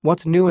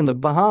What's new in the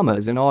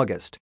Bahamas in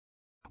August?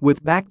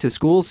 With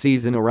back-to-school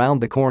season around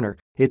the corner,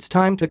 it's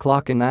time to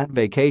clock in that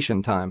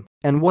vacation time,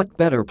 and what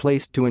better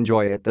place to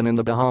enjoy it than in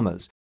the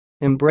Bahamas?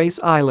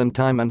 Embrace island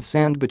time and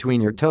sand between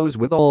your toes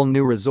with all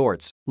new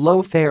resorts,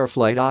 low-fare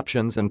flight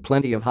options and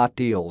plenty of hot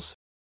deals.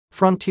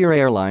 Frontier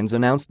Airlines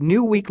announced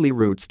new weekly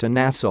routes to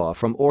Nassau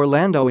from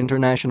Orlando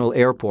International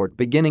Airport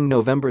beginning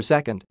November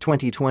 2,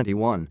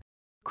 2021.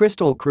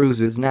 Crystal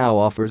Cruises now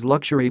offers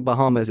luxury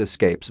Bahamas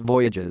escapes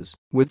voyages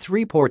with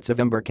 3 ports of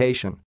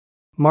embarkation.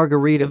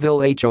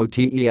 Margaritaville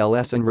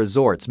Hotels and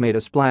Resorts made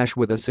a splash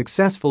with a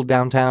successful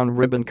downtown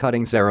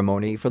ribbon-cutting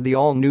ceremony for the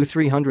all-new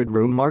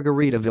 300-room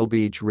Margaritaville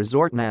Beach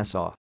Resort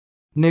Nassau.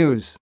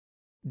 News: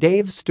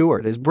 Dave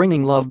Stewart is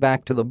bringing love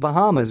back to the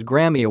Bahamas.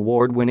 Grammy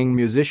Award-winning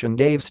musician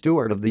Dave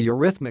Stewart of the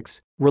Eurythmics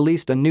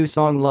released a new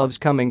song Love's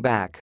Coming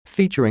Back,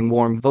 featuring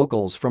warm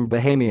vocals from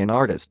Bahamian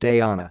artist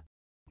Diana.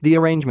 The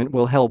arrangement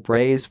will help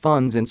raise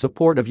funds in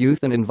support of youth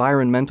and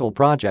environmental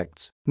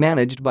projects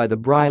managed by the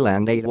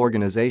Bryland 8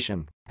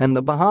 organization and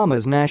the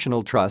Bahamas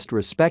National Trust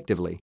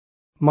respectively.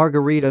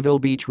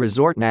 Margaritaville Beach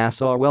Resort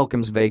Nassau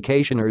welcomes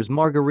vacationers.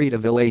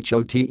 Margaritaville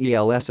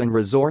Hotels and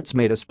Resorts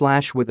made a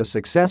splash with a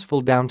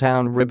successful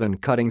downtown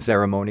ribbon-cutting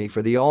ceremony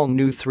for the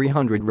all-new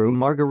 300-room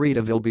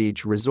Margaritaville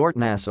Beach Resort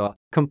Nassau,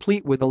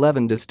 complete with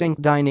 11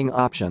 distinct dining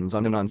options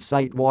on an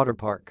on-site water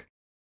park.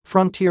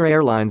 Frontier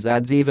Airlines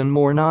adds even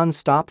more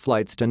non-stop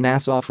flights to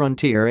Nassau.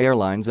 Frontier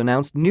Airlines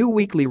announced new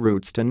weekly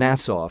routes to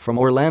Nassau from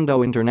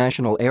Orlando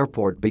International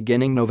Airport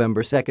beginning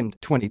November 2,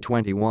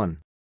 2021.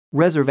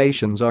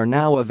 Reservations are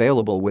now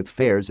available with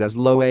fares as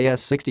low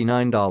as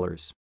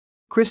 $69.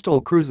 Crystal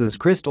Cruises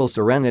Crystal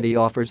Serenity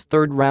offers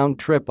third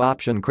round-trip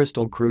option.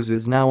 Crystal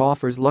Cruises now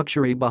offers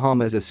luxury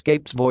Bahamas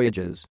escapes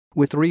voyages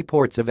with 3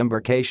 ports of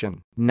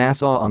embarkation: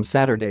 Nassau on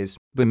Saturdays,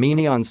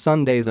 Bimini on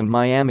Sundays and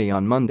Miami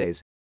on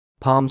Mondays.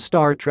 Palm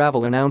Star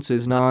Travel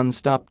announces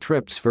non-stop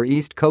trips for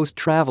East Coast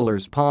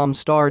travelers. Palm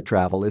Star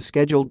Travel is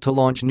scheduled to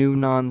launch new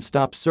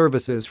non-stop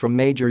services from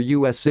major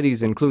U.S.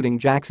 cities including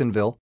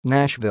Jacksonville,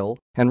 Nashville,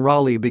 and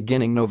Raleigh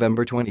beginning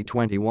November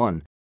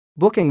 2021.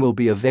 Booking will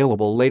be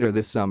available later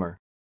this summer.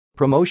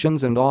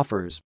 Promotions and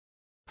offers.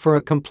 For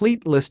a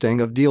complete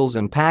listing of deals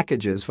and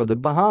packages for the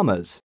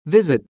Bahamas,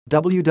 visit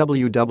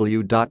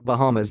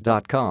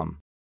www.bahamas.com.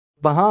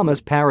 Bahamas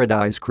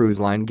Paradise Cruise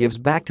Line gives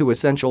back to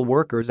essential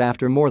workers.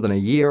 After more than a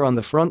year on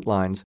the front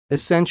lines,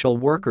 essential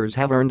workers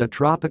have earned a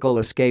tropical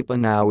escape,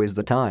 and now is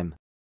the time.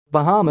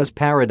 Bahamas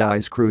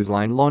Paradise Cruise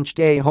Line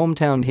launched a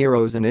Hometown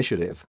Heroes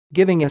initiative,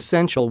 giving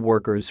essential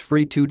workers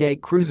free 2-day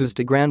cruises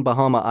to Grand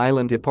Bahama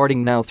Island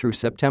departing now through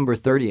September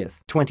 30,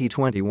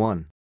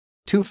 2021.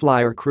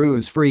 2-flyer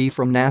cruise free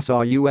from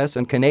Nassau. U.S.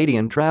 and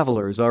Canadian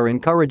travelers are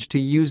encouraged to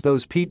use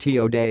those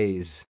PTO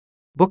days.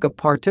 Book a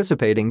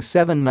participating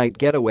 7-night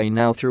getaway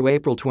now through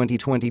April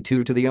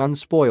 2022 to the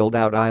Unspoiled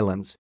Out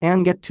Islands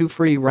and get 2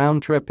 free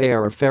round-trip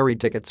air or ferry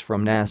tickets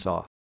from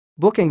Nassau.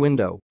 Booking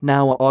window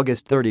now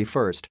August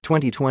 31,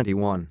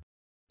 2021.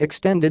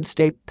 Extended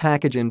stay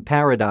package in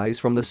paradise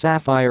from the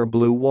sapphire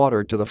blue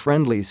water to the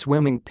friendly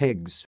swimming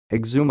pigs.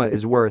 Exuma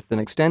is worth an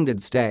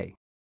extended stay.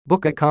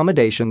 Book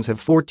accommodations have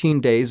 14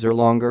 days or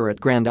longer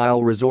at Grand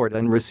Isle Resort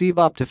and receive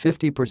up to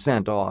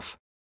 50% off.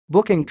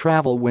 Booking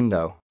travel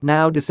window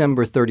now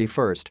December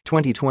 31,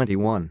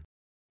 2021.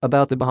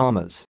 About the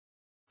Bahamas.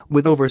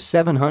 With over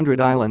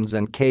 700 islands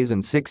and cays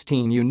and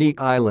 16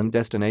 unique island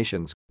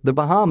destinations, the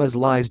Bahamas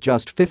lies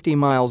just 50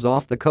 miles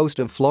off the coast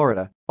of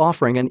Florida,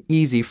 offering an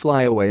easy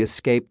flyaway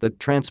escape that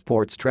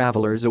transports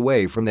travelers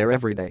away from their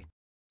everyday.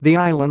 The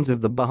islands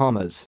of the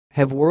Bahamas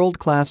have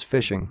world-class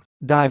fishing,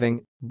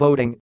 diving,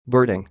 boating,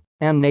 birding,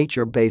 and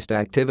nature-based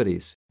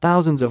activities,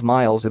 thousands of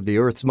miles of the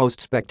Earth's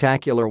most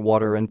spectacular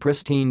water and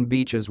pristine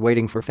beaches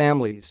waiting for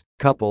families,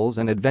 couples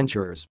and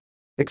adventurers.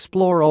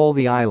 Explore all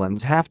the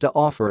islands have to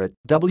offer at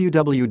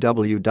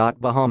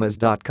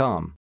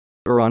www.bahamas.com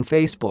or on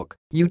Facebook,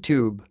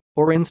 YouTube,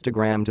 or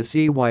Instagram to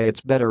see why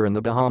it's better in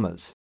the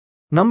Bahamas.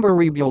 Number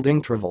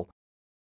rebuilding travel.